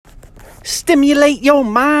Stimulate your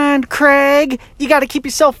mind, Craig. You got to keep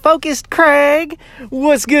yourself focused, Craig.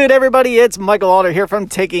 What's good, everybody? It's Michael Alder here from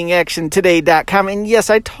TakingActionToday.com. And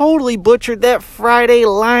yes, I totally butchered that Friday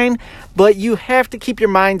line, but you have to keep your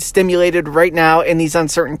mind stimulated right now in these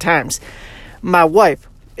uncertain times. My wife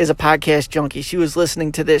is a podcast junkie. She was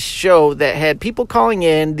listening to this show that had people calling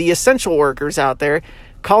in, the essential workers out there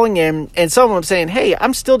calling in, and some of them saying, hey,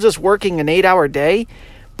 I'm still just working an 8-hour day,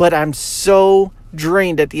 but I'm so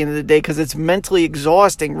drained at the end of the day because it's mentally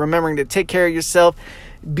exhausting remembering to take care of yourself,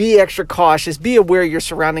 be extra cautious, be aware of your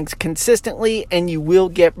surroundings consistently, and you will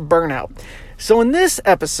get burnout. So in this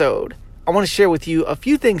episode, I want to share with you a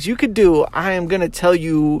few things you could do. I am going to tell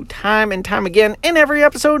you time and time again in every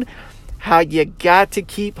episode how you got to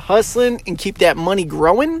keep hustling and keep that money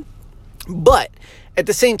growing, but at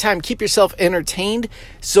the same time, keep yourself entertained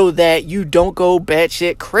so that you don't go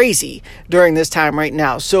batshit crazy during this time right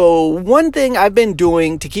now. So one thing I've been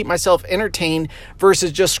doing to keep myself entertained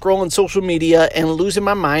versus just scrolling social media and losing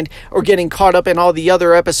my mind or getting caught up in all the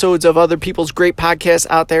other episodes of other people's great podcasts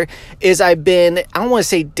out there is I've been, I don't want to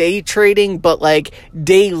say day trading, but like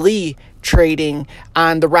daily trading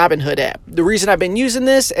on the Robinhood app. The reason I've been using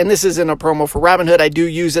this, and this isn't a promo for Robinhood, I do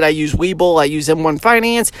use it. I use Webull, I use M1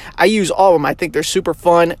 Finance, I use all of them. I think they're super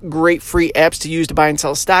fun, great free apps to use to buy and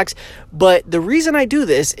sell stocks. But the reason I do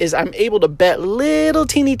this is I'm able to bet little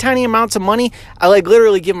teeny tiny amounts of money. I like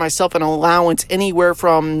literally give myself an allowance anywhere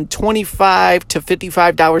from $25 to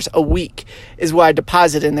 $55 a week is what I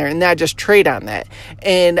deposit in there, and then I just trade on that.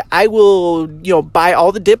 And I will, buy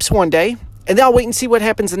all the dips one day, and then I'll wait and see what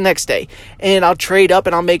happens the next day. And I'll trade up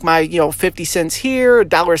and I'll make my, 50 cents here,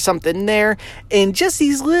 $1 something there. And just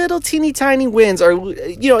these little teeny tiny wins are,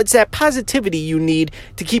 it's that positivity you need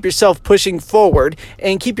to keep yourself pushing forward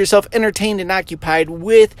and keep yourself entertained and occupied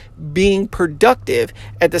with being productive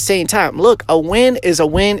at the same time. Look, a win is a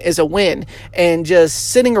win is a win. And just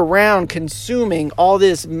sitting around consuming all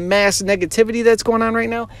this mass negativity that's going on right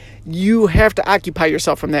now, you have to occupy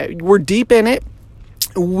yourself from that. We're deep in it.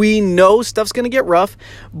 We know stuff's going to get rough,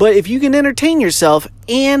 but if you can entertain yourself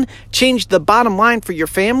and change the bottom line for your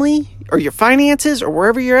family or your finances or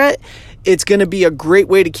wherever you're at, it's going to be a great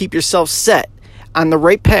way to keep yourself set on the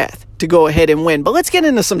right path to go ahead and win. But let's get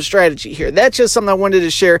into some strategy here. That's just something I wanted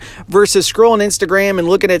to share versus scrolling Instagram and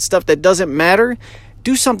looking at stuff that doesn't matter.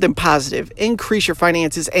 Do something positive, increase your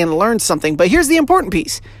finances, and learn something. But here's the important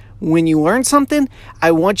piece. When you learn something,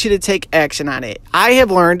 I want you to take action on it. I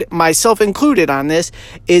have learned, myself included on this,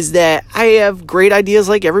 is that I have great ideas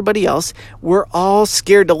like everybody else. We're all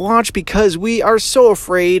scared to launch because we are so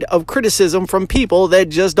afraid of criticism from people that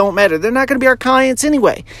just don't matter. They're not going to be our clients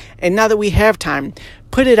anyway. And now that we have time,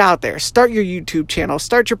 put it out there. Start your YouTube channel,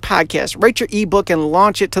 start your podcast, write your ebook, and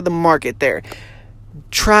launch it to the market there.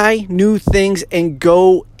 Try new things and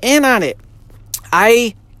go in on it.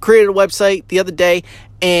 I created a website the other day,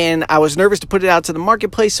 and I was nervous to put it out to the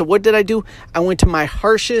marketplace. So what did I do? I went to my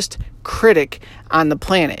harshest critic on the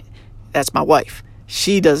planet. That's my wife.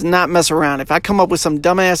 She does not mess around. If I come up with some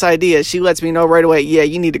dumbass idea, she lets me know right away, yeah,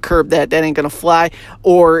 you need to curb that. That ain't going to fly.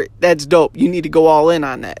 Or that's dope. You need to go all in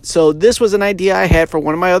on that. So this was an idea I had for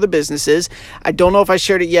one of my other businesses. I don't know if I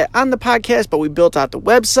shared it yet on the podcast, but we built out the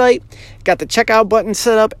website, got the checkout button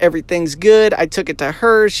set up. Everything's good. I took it to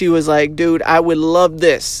her. She was like, dude, I would love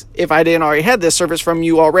this if I didn't already have this service from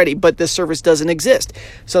you already, but this service doesn't exist.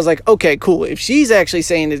 So I was like, okay, cool. If she's actually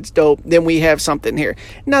saying it's dope, then we have something here.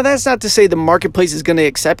 Now, that's not to say the marketplace is going to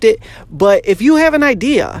accept it, but if you have an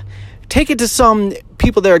idea, take it to some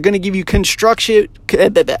people that are going to give you constructive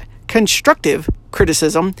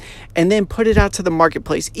criticism, and then put it out to the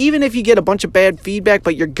marketplace. Even if you get a bunch of bad feedback,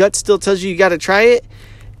 but your gut still tells you got to try it,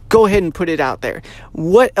 go ahead and put it out there.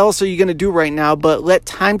 What else are you going to do right now but let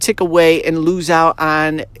time tick away and lose out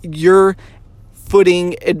on your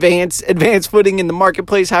footing, advanced footing in the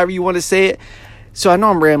marketplace, however you want to say it. So I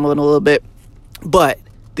know I'm rambling a little bit, but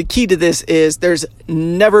the key to this is there's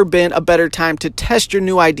never been a better time to test your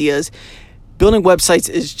new ideas. Building websites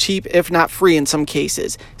is cheap, if not free in some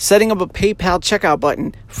cases. Setting up a PayPal checkout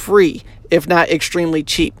button, free, if not extremely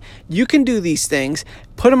cheap. You can do these things,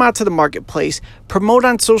 put them out to the marketplace, promote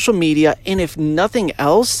on social media, and if nothing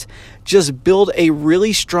else, just build a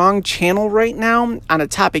really strong channel right now on a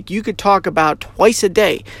topic you could talk about twice a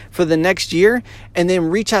day for the next year, and then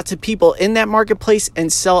reach out to people in that marketplace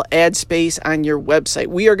and sell ad space on your website.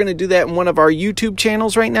 We are going to do that in one of our YouTube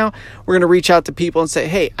channels right now. We're going to reach out to people and say,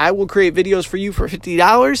 hey, I will create videos for you for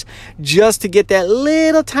 $50 just to get that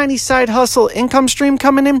little tiny side hustle income stream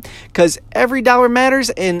coming in, because every dollar matters,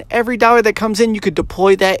 and every dollar that comes in, you could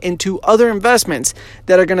deploy that into other investments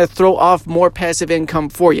that are going to throw off more passive income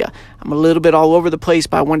for you. I'm a little bit all over the place,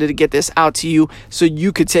 but I wanted to get this out to you so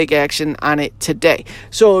you could take action on it today.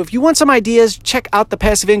 So if you want some ideas, check out the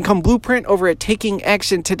Passive Income Blueprint over at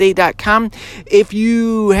takingactiontoday.com. If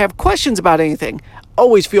you have questions about anything,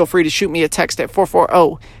 always feel free to shoot me a text at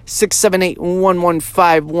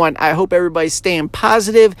 440-678-1151. I hope everybody's staying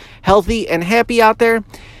positive, healthy, and happy out there.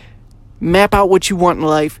 Map out what you want in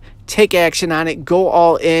life. Take action on it. Go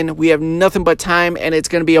all in. We have nothing but time, and it's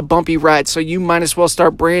going to be a bumpy ride, so you might as well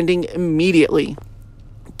start branding immediately.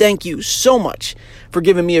 Thank you so much for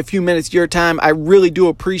giving me a few minutes of your time. I really do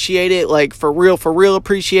appreciate it. Like, for real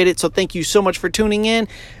appreciate it. So thank you so much for tuning in.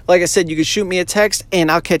 Like I said, you can shoot me a text, and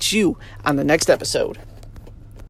I'll catch you on the next episode.